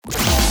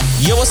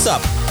Yo, what's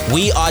up?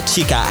 We are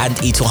Chika and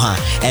Itoha,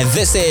 and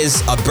this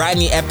is a brand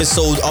new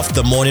episode of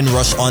the Morning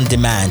Rush On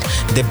Demand,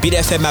 the Beat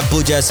FM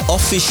Abuja's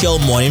official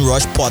Morning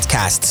Rush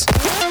podcast.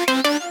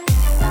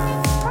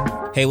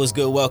 Hey, what's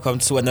good? Welcome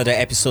to another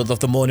episode of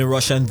the Morning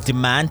Rush On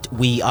Demand.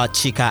 We are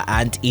Chika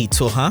and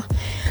Itoha.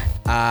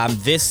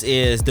 This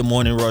is the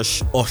Morning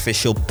Rush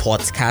official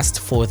podcast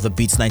for the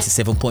Beats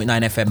 97.9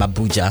 FM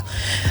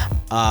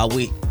Abuja.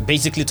 We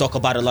basically talk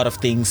about a lot of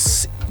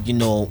things,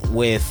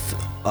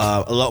 with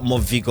a lot more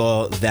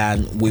vigor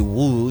than we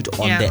would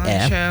on the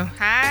air. Sure.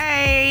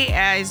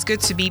 Hi, it's good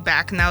to be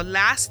back. Now,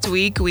 last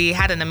week we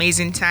had an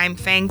amazing time.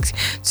 Thanks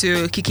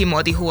to Kiki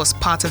Modi, who was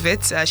part of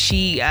it.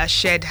 She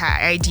shared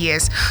her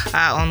ideas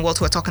on what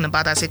we're talking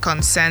about as it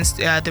concerns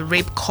the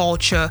rape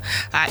culture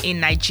in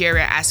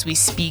Nigeria as we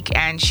speak.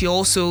 And she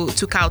also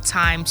took out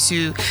time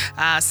to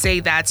say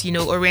that,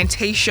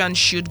 orientation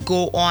should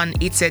go on.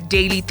 It's a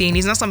daily thing.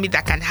 It's not something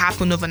that can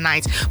happen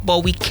overnight,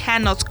 but we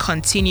cannot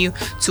continue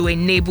to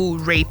enable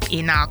rape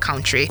in our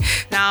country.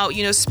 Now,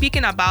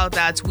 speaking about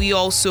that, we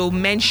also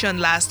mentioned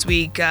last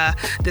week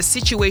the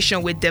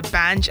situation with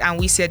D'banj, and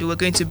we said we were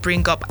going to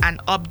bring up an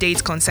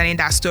update concerning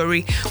that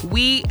story.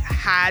 We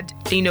had,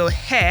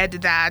 heard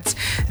that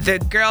the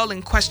girl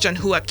in question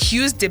who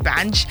accused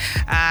D'banj,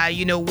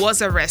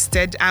 was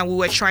arrested, and we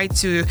were trying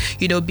to,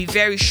 be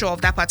very sure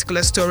of that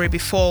particular story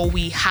before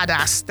we had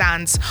our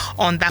stance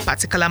on that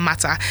particular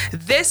matter.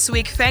 This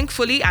week,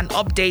 thankfully, an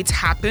update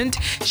happened.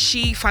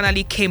 She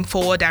finally came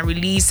forward and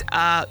released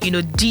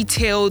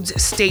detailed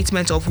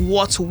statement of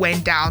what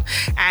went down,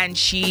 and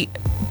she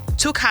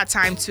took her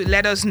time to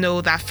let us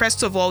know that,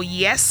 first of all,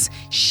 yes,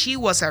 she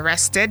was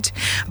arrested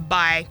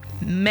by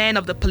men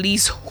of the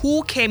police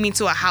who came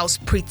into her house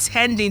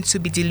pretending to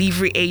be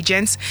delivery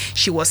agents.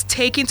 She was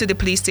taken to the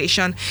police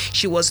station.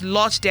 She was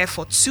lodged there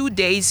for 2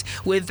 days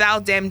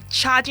without them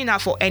charging her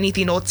for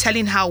anything or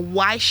telling her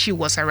why she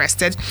was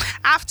arrested.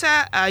 After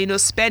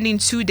spending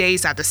 2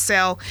 days at the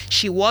cell,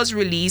 she was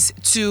released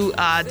to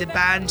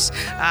D'banj's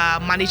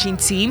managing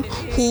team,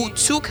 who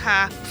took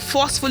her,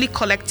 forcefully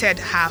collected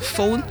her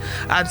phone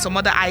and some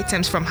other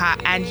items from her,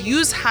 and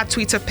used her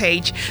Twitter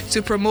page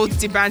to promote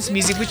D'banj's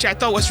music, which I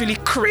thought was really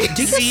crazy.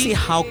 Do you see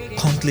how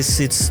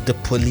complicit the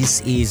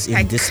police is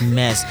in this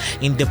mess,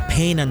 in the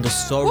pain and the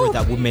sorrow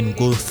that women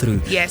go through?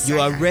 Yes,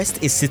 you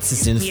arrest a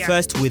citizen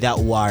first without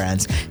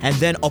warrants, and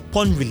then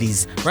upon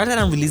release, rather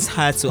than release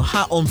her to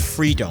her own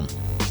freedom,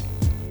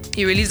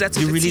 you release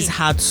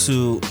her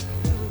to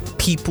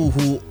people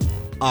who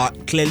are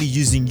clearly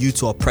using you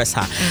to oppress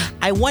her.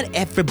 I want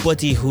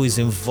everybody who is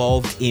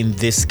involved in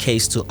this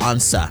case to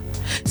answer.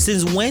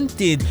 Since when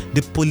did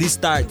the police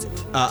start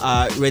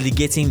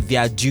relegating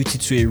their duty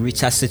to a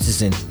richer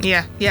citizen?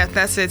 Yeah,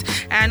 that's it.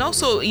 And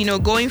also,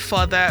 going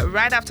further,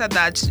 right after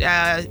that,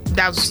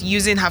 that was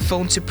using her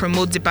phone to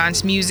promote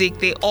D'banj's music,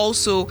 they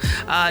also,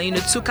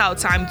 took out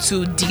time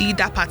to delete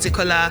that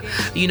particular,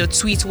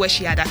 tweet where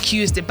she had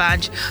accused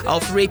D'banj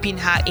of raping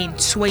her in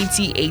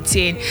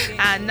 2018.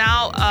 And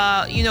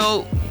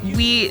now,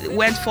 we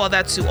went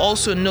further to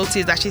also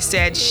notice that she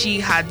said she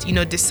had,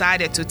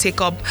 decided to take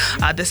up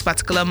this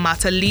particular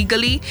matter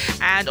legally,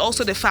 and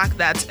also the fact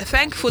that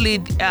thankfully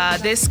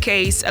this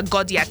case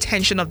got the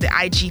attention of the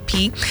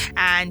IGP,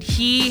 and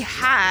he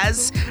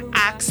has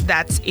asked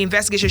that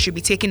investigation should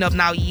be taken up.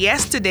 Now,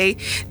 yesterday,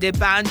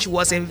 D'banj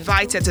was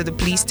invited to the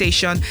police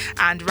station,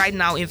 and right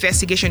now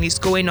investigation is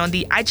going on.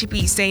 The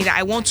IGP is saying that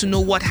I want to know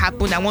what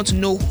happened. I want to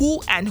know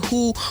who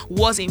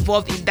was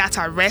involved in that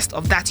arrest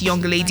of that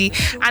young lady,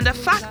 and the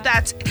fact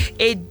that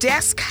a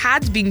desk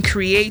had been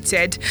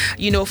created,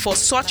 for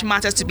such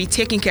matters to be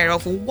taken care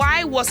of.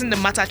 Why wasn't the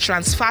matter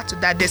transferred to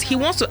that desk? He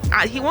wants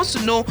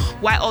to know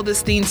why all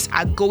these things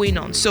are going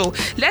on. So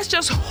let's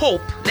just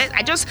hope.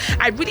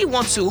 I really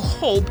want to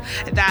hope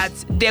that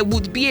there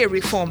would be a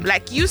reform.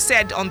 Like you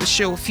said on the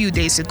show a few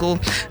days ago,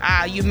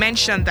 you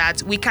mentioned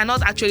that we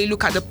cannot actually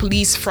look at the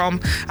police from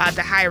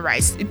the high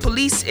rise. The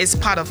police is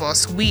part of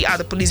us. We are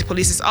the police. The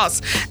police is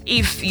us.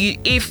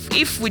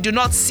 If we do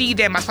not see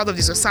them as part of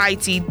the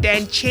society,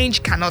 then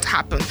change cannot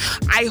happen.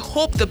 I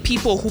hope the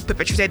people who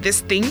perpetrated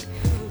this thing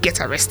get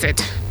arrested,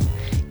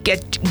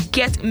 get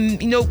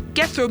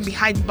thrown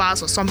behind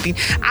bars or something.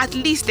 At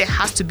least there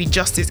has to be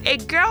justice. A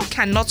girl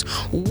cannot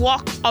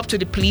walk up to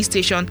the police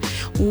station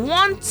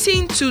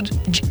wanting to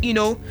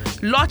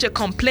lodge a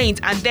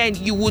complaint, and then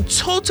you would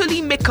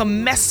totally make a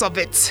mess of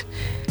it,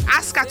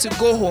 ask her to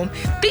go home.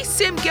 This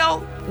same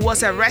girl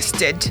was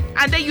arrested,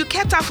 and then you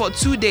kept her for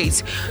 2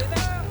 days.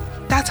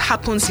 That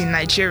happens in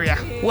Nigeria.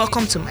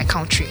 Welcome to my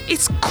country.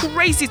 It's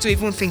crazy to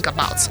even think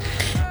about.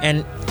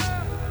 And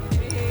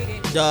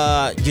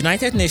the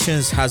United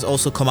Nations has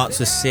also come out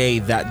to say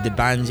that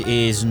D'banj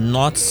is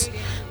not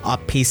a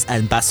peace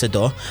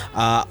ambassador.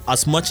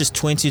 As much as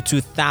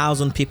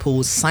 22,000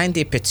 people signed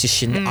a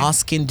petition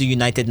asking the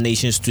United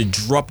Nations to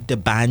drop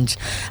D'banj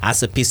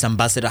as a peace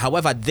ambassador.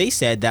 However, they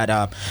said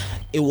that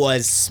it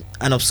was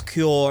an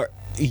obscure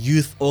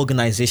youth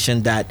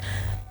organization that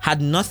had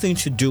nothing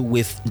to do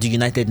with the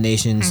United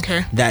Nations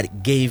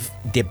that gave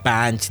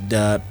D'banj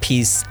the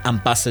peace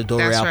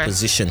ambassadorial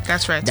position.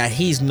 That's right. That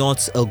he's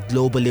not a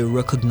globally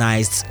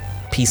recognized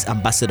peace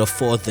ambassador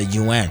for the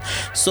UN.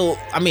 So,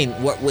 I mean,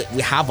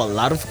 we have a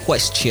lot of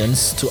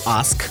questions to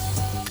ask.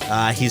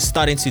 He's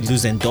starting to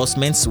lose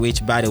endorsements,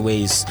 which, by the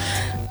way, is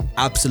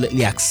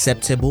absolutely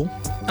acceptable.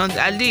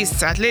 At least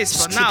for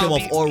Strip now.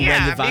 him of all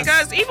relevance.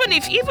 Because even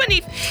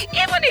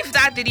if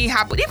that didn't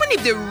happen, even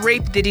if the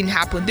rape didn't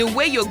happen, the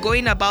way you're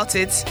going about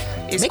it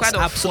is Makes quite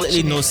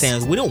absolutely no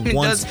sense. We don't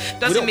want.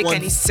 Doesn't make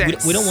any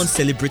sense. We don't want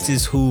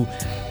celebrities who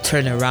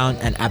turn around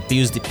and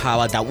abuse the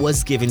power that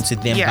was given to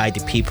them by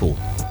the people.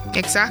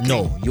 Exactly.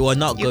 No, you are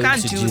not going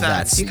to do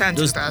that. You can't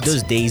do that.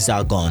 Those days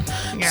are gone.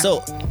 Yeah.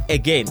 So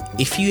again,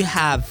 if you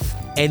have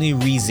any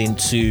reason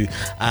to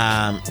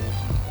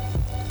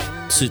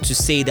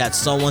say that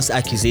someone's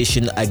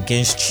accusation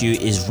against you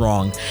is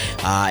wrong,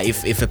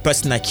 if a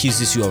person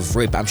accuses you of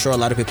rape, I'm sure a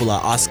lot of people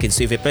are asking,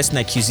 so if a person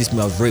accuses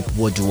me of rape,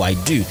 what do I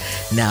do?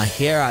 Now,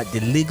 here are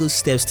the legal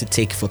steps to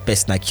take if a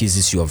person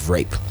accuses you of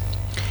rape.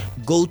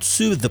 Go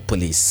to the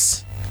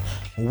police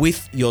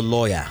with your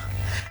lawyer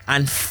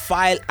and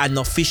file an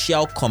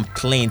official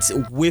complaint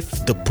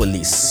with the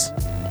police.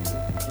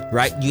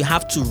 Right? You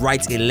have to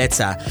write a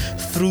letter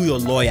through your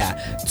lawyer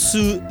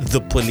to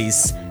the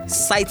police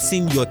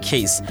citing your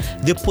case.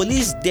 The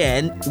police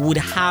then would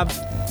have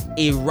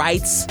a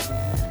right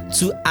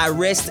to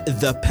arrest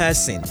the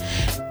person.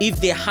 If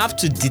they have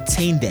to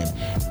detain them,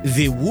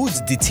 they would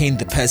detain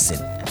the person.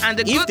 And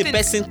if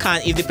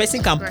the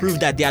person can prove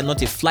that they are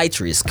not a flight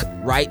risk,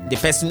 right? The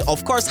person,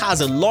 of course,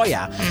 has a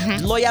lawyer.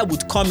 The lawyer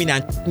would come in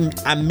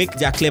and make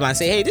their claim and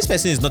say, hey, this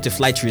person is not a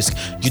flight risk.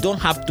 You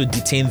don't have to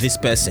detain this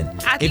person.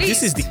 If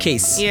this is the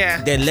case,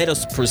 then let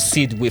us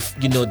proceed with,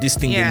 this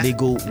thing the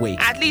legal way.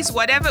 At least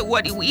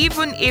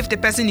even if the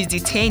person is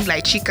detained,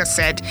 like Chika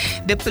said,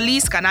 the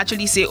police can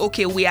actually say,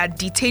 okay, we are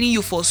detaining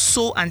you for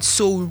so and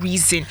so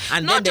reason.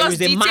 And not then there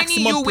is a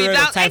maximum period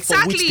of time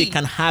for which they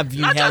can have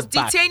you held back.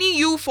 Not just detaining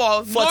you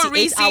for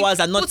 48 hours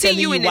and not telling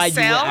you why you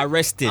were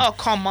arrested. Oh,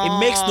 come on. It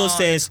makes no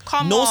sense.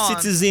 No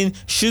citizen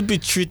should be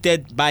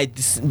treated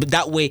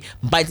that way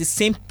by the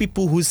same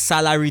people whose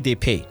salary they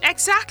pay.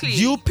 Exactly.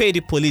 You pay the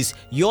police.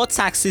 Your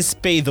taxes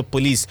pay the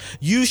police.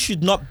 You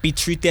should not be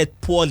treated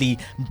poorly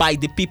by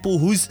the people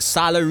whose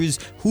salaries,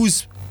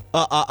 whose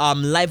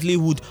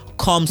livelihood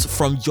comes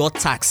from your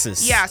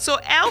taxes. Yeah, so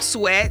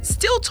elsewhere,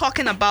 still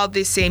talking about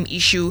this same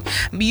issue,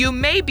 you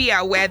may be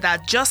aware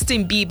that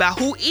Justin Bieber,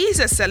 who is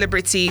a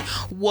celebrity,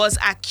 was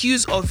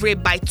accused of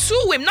rape by two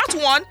women, not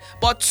one,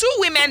 but two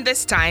women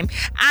this time.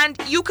 And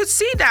you could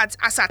see that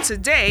as at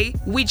today,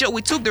 we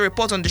took the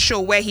report on the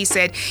show where he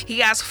said he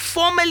has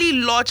formally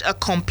lodged a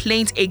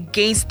complaint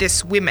against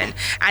this women.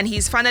 And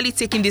he's finally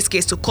taking this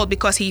case to court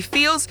because he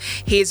feels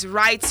his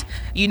right,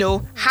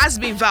 has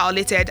been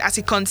violated as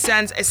it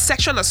concerns a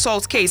sexual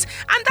assault case.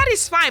 And that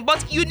is fine,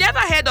 but you never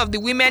heard of the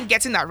women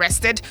getting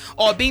arrested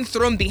or being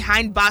thrown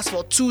behind bars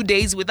for 2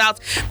 days without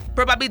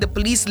probably the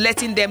police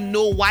letting them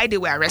know why they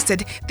were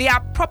arrested. There are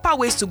proper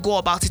ways to go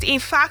about it.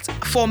 In fact,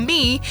 for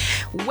me,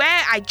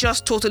 where I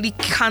just totally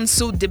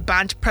cancelled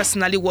D'banj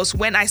personally was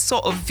when I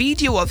saw a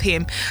video of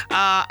him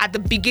at the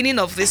beginning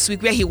of this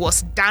week where he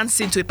was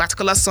dancing to a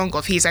particular song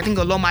of his, I think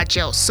Oloma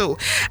Gel. So,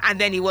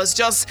 and then he was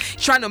just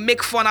trying to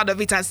make fun out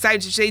of it and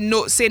started to say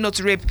no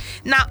to rape.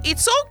 Now,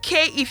 it's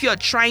okay if you're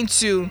trying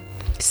to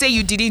say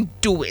you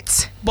didn't do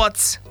it,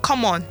 but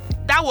come on,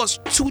 that was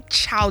too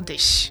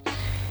childish.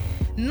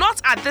 Not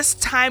at this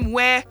time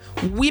where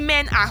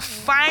women are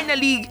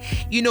finally,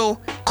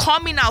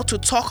 coming out to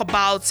talk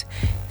about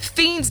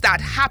things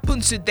that happen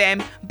to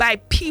them by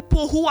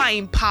people who are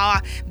in power,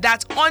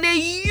 that on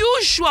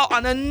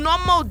a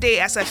normal day,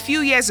 as a few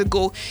years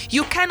ago,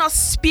 you cannot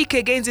speak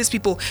against these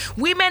people.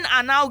 Women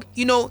are now,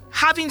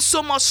 having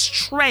so much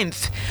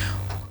strength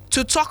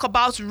to talk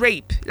about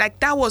rape. Like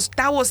that was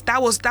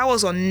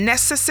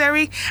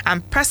unnecessary.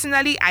 And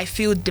personally, I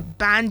feel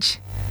D'banj.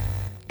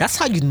 That's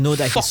how you know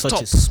that he's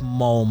such a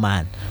small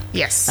man.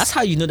 Yes. That's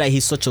how you know that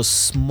he's such a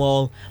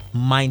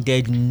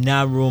small-minded,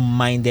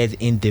 narrow-minded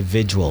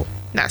individual.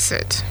 That's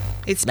it.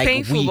 It's like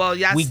painful, but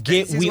we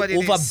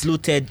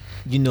over-bloated,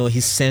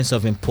 his sense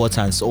of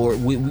importance, or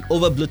we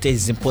over-bloated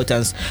his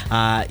importance,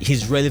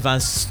 his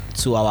relevance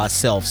to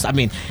ourselves. I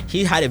mean,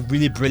 he had a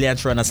really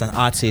brilliant run as an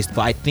artist,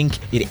 but I think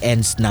it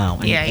ends now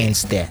and it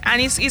ends there.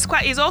 And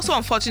it's also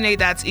unfortunate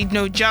that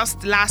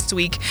just last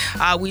week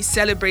he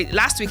celebrated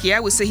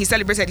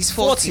his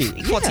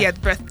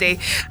 40th birthday,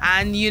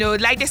 and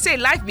like they say,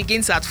 life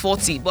begins at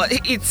 40, but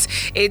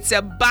it's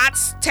a bad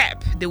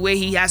step the way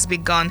he has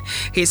begun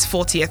his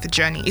 40th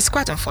journey. It's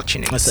quite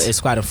unfortunate. It's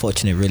quite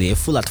unfortunate, really. A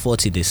fool at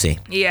 40, they say.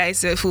 Yeah,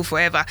 it's a fool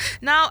forever.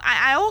 Now,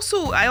 I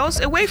also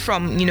away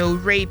from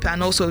rape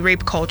and also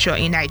rape culture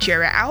in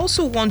Nigeria, I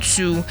also want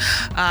to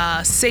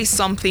say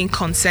something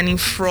concerning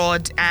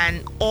fraud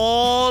and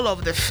all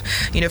of the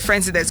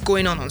frenzy that's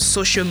going on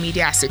social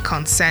media as it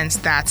concerns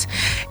that.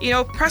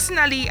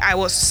 Personally, I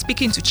was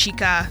speaking to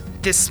Chika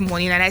this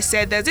morning, and I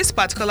said there's this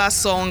particular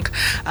song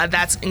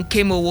that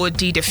Nkemowo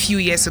did a few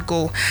years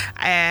ago.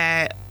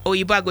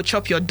 Oyibo, I go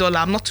chop your dollar.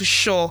 I'm not too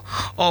sure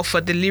of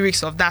the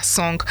lyrics of that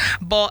song,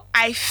 but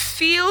I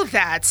feel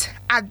that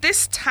at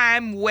this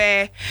time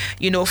where,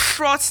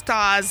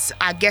 fraudsters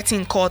are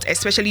getting caught,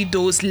 especially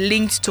those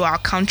linked to our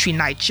country,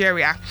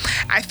 Nigeria,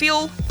 I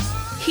feel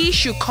he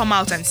should come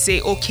out and say,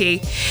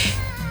 okay,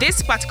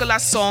 this particular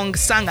song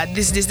sang at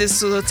this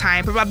sort of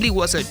time probably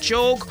was a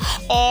joke,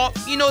 or,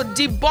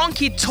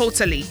 debunk it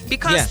totally,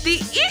 because the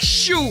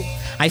issue,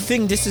 I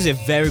think this is a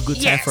very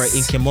good time for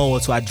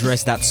Nkemowo to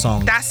address that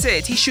song. That's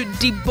it. He should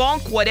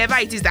debunk whatever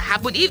it is that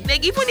happened, even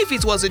if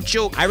it was a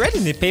joke. I read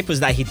in the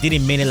papers that he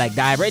didn't mean it like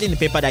that. I read in the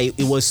paper that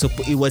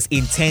it was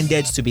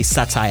intended to be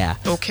satire.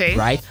 Okay.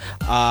 Right?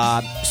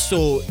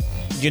 So,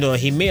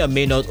 he may or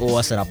may not owe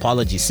us an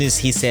apology, since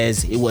he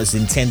says it was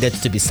intended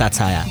to be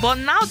satire. But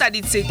now that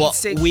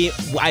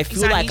I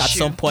feel like at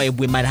some point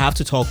we might have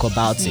to talk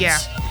about it. Yeah.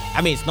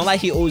 I mean, it's not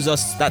like he owes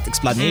us that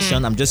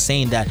explanation. I'm just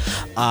saying that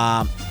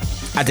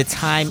at the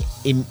time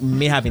it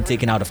may have been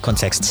taken out of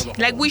context.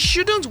 Like we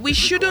shouldn't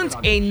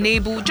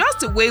enable,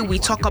 just the way we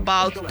talk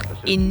about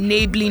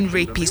enabling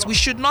rapists, we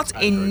should not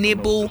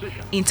enable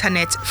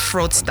internet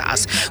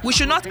fraudsters. We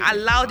should not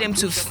allow them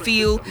to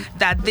feel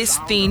that this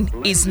thing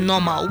is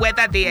normal,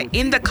 whether they are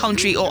in the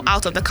country or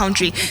out of the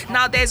country.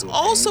 Now there's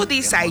also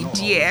this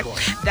idea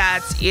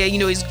that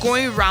is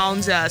going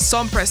around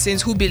some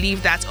persons who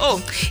believe that,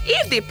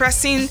 if the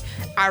person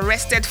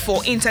arrested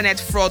for internet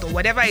fraud or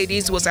whatever it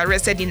is was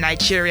arrested in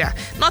Nigeria,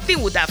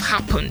 nothing would have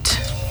happened.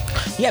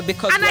 Yeah,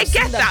 because and I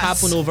get that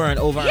happen over and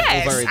over and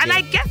over again. And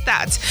I get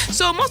that.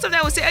 So most of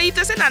them will say, if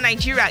they say that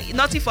Nigeria,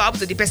 nothing for happen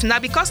to the person. Now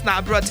because now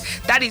abroad,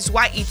 that is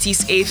why it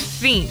is a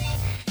thing.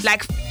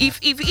 Like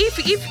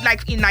if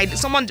like in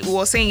someone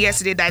was saying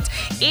yesterday that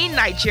in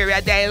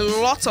Nigeria there are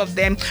lots of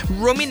them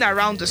roaming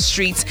around the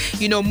streets,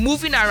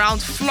 moving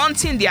around,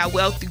 flaunting their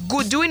wealth,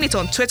 doing it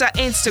on Twitter,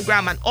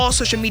 Instagram, and all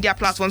social media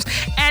platforms,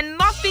 and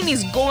nothing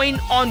is going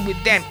on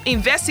with them.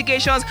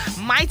 Investigations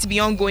might be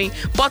ongoing,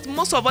 but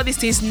most of all these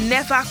things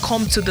never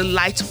come to the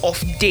light of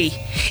day.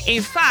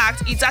 In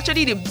fact, it's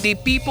actually the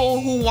people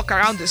who walk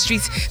around the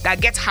streets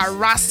that get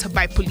harassed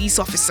by police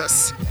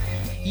officers.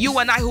 You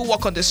and I who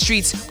walk on the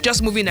streets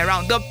just moving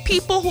around, the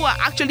people who are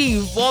actually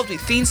involved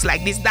with things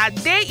like this, that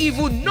they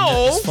even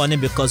know. It's funny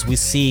because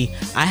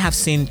I have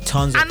seen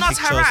tons of pictures.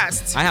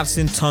 Harassed. I have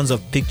seen tons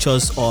of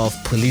pictures of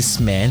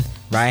policemen,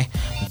 right,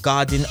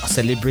 guarding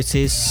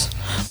celebrities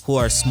who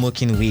are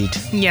smoking weed.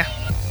 Yeah.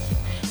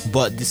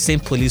 But the same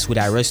police would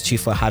arrest you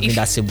for having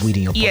that same weed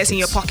in your pockets. Yes, in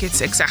your pockets,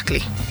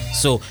 exactly.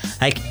 So,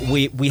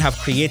 we have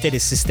created a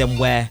system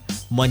where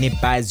money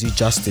buys you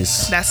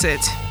justice. That's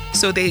it.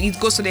 So it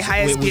goes to the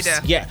highest bidder.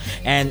 Yeah,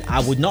 and I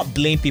would not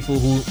blame people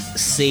who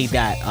say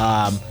that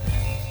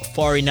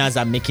foreigners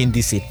are making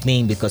this a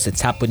thing because it's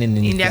happening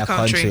in their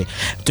country.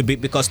 To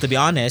be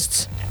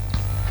honest,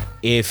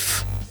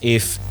 if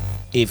this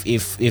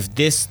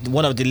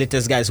one of the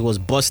latest guys who was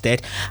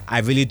busted, I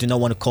really do not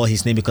want to call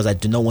his name because I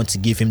do not want to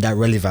give him that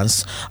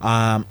relevance.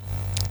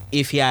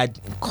 If he had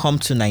come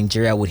to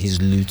Nigeria with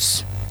his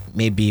loot,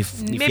 maybe if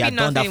he had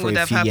done that for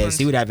a few years,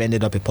 he would have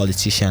ended up a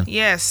politician.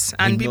 Yes,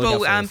 and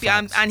people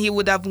and he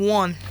would have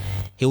won.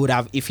 He would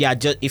have if he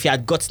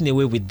had gotten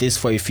away with this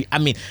for a few. I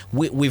mean,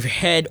 we've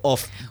heard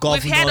of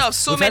governors. We've heard of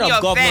so many of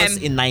governors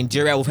them in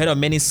Nigeria. We've heard of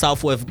many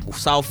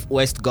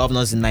southwest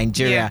governors in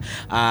Nigeria.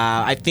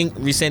 Yeah. I think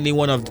recently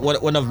one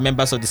of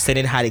members of the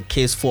Senate had a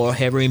case for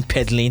heroin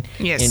peddling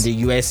in the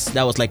US.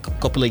 That was like a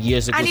couple of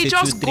years ago. And it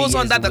just goes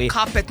under the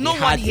carpet. No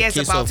one hears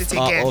about it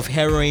again. Of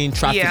heroin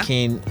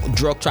trafficking,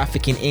 drug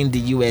trafficking in the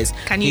US.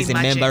 He's a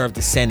member of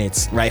the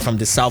Senate, right, from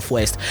the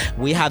Southwest.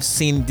 We have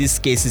seen these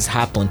cases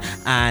happen,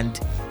 and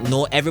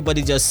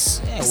everybody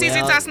just sees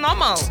it as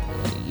normal.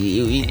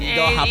 It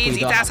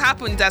has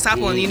happened.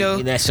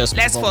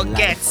 Let's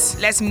forget.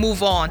 Let's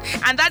move on.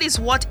 And that is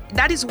what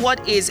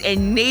is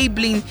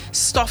enabling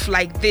stuff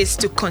like this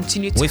to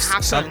continue to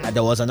happen.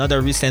 There was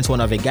another recent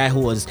one of a guy who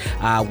was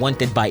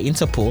wanted by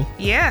Interpol.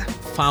 Yeah.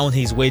 Found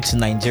his way to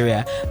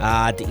Nigeria.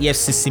 The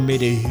EFCC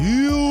made a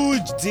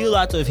huge deal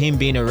out of him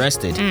being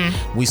arrested.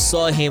 We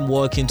saw him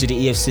walk into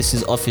the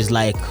EFCC's office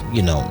like,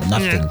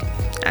 nothing.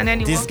 And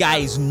then this guy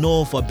is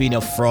known for being a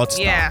fraudster.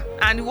 Yeah.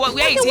 And where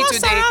is he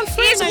today?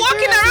 He's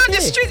walking around the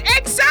street.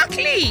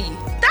 Exactly.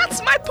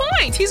 That's my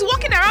point. He's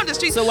walking around the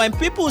street. So when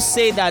people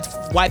say that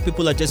white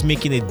people are just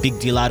making a big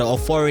deal out of, or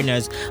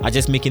foreigners are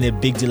just making a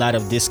big deal out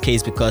of this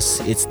case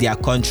because it's their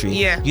country,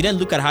 you then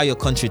look at how your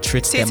country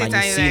treats them, and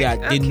you see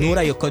that they know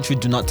that your country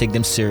do not take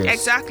them serious.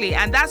 Exactly.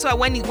 And that's why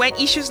when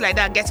issues like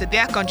that get to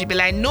their country, be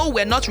like, no,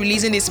 we're not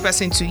releasing this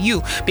person to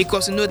you,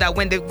 because you know that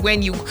when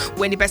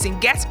the person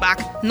gets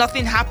back,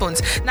 nothing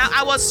happens. Now,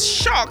 I was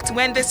shocked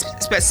when this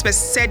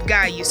said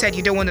guy, you said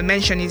you don't want to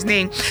mention his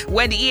name,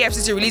 when the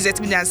EFCC released it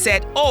to me and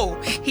said,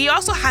 he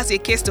also has a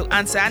case to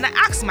answer. And I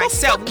asked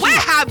myself, where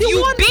have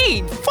you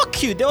been?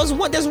 Fuck you. There's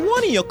one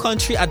in your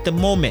country at the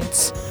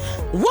moment.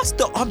 What's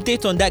the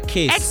update on that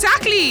case?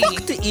 Exactly.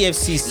 Fuck the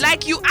EFCC.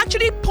 Like, you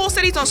actually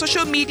posted it on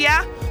social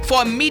media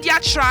for media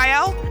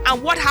trial,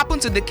 and what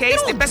happened to the case?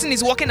 The person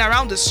is walking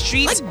around the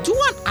street. Like, do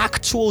an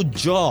actual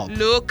job.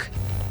 Look,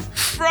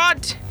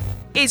 fraud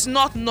is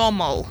not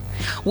normal.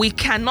 We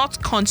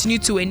cannot continue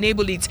to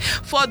enable it.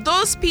 For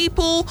those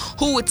people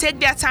who will take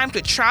their time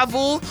to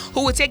travel,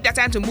 who will take their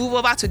time to move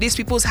over to these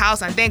people's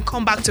house and then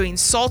come back to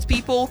insult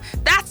people,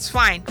 that's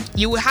fine.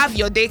 You will have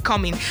your day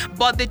coming.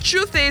 But the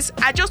truth is,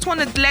 I just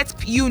want to let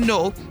you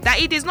know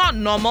that it is not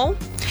normal.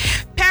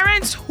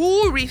 Parents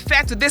who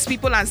refer to these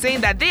people and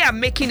saying that they are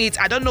making it,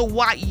 I don't know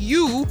why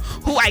you,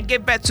 who I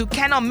gave birth to,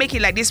 cannot make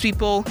it like these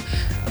people.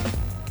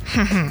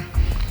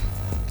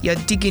 You're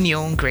digging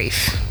your own grave.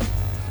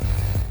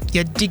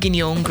 You're digging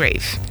your own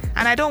grave.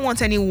 And I don't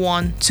want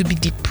anyone to be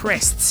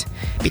depressed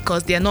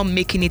because they're not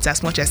making it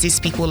as much as these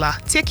people are.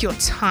 Take your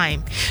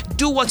time.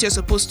 Do what you're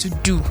supposed to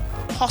do.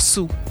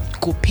 Hustle.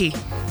 Go pay.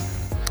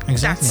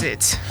 Exactly. That's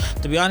it.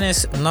 To be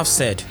honest, enough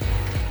said.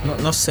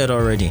 Enough said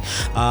already.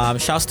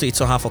 Shouts to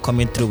Itoha for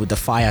coming through with the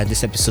fire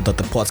this episode of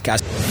the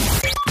podcast.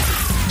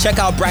 Check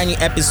out brand new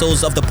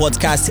episodes of the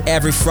podcast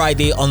every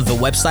Friday on the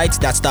website.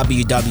 That's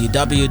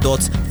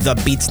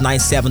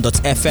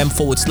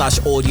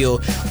www.thebeats97.fm/audio.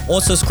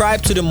 Or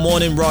subscribe to the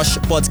Morning Rush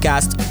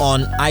podcast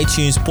on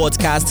iTunes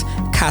Podcast,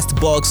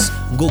 Castbox,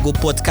 Google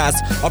Podcast,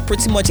 or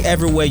pretty much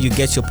everywhere you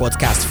get your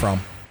podcast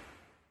from.